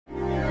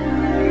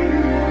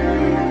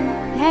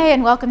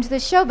and welcome to the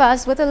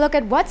Showbuzz with a look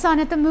at what's on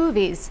at the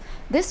movies.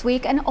 This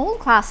week, an old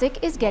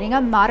classic is getting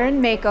a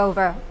modern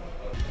makeover.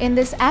 In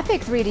this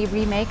epic 3D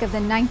remake of the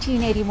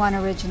 1981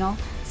 original,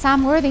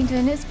 Sam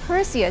Worthington is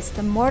Perseus,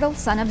 the mortal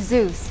son of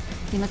Zeus.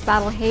 He must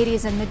battle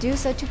Hades and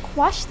Medusa to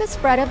quash the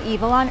spread of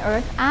evil on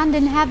Earth and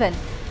in heaven.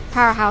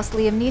 Powerhouse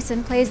Liam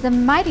Neeson plays the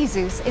mighty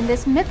Zeus in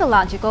this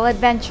mythological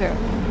adventure.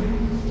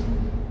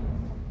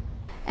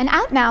 And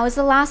out now is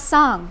the last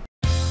song.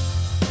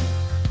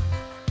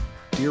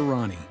 Dear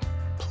Ronnie,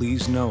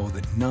 please know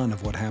that none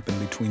of what happened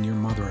between your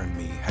mother and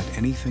me had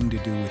anything to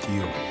do with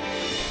you.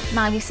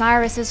 Miley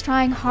Cyrus is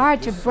trying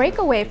hard to break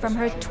away from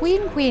her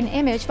tween queen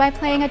image by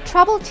playing a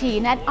troubled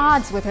teen at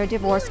odds with her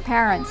divorced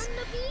parents.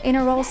 In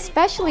a role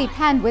specially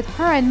penned with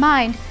her in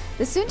mind,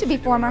 the soon-to-be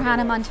former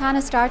Hannah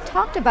Montana star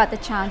talked about the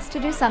chance to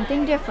do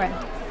something different.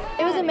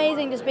 It was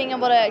amazing just being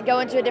able to go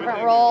into a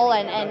different role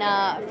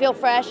and feel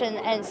fresh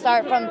and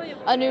start from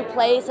a new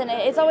place. And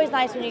it's always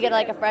nice when you get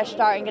like a fresh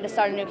start and get to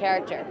start a new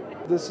character.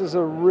 This is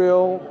a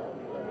really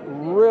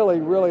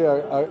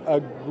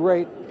a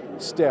great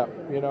step,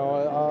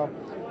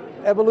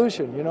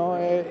 evolution,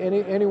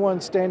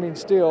 anyone standing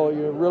still,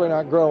 you're really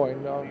not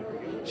growing.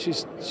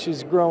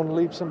 She's grown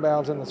leaps and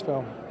bounds in this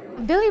film.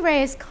 Billy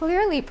Ray is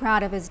clearly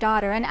proud of his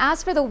daughter, and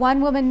as for the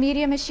one-woman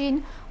media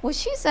machine, well,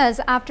 she says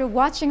after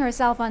watching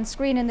herself on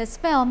screen in this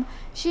film,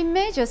 she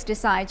may just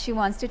decide she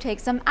wants to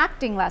take some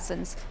acting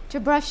lessons to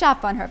brush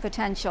up on her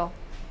potential.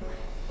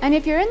 And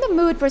if you're in the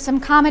mood for some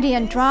comedy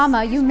and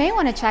drama, you may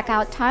want to check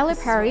out Tyler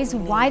Perry's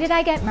Why Did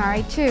I Get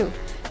Married Too?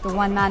 The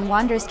one-man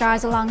wonder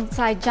stars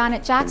alongside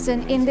Janet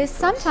Jackson in this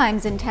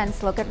sometimes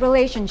intense look at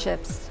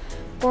relationships.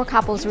 Four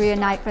couples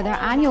reunite for their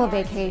annual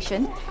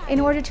vacation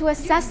in order to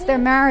assess their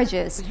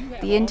marriages.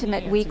 The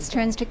intimate weeks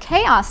turns to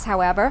chaos,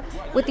 however,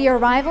 with the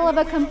arrival of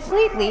a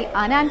completely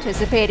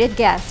unanticipated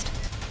guest.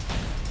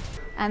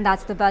 And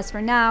that's the buzz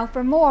for now.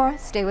 For more,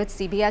 stay with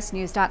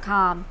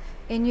CBSNews.com.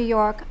 In New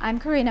York, I'm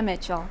Karina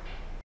Mitchell.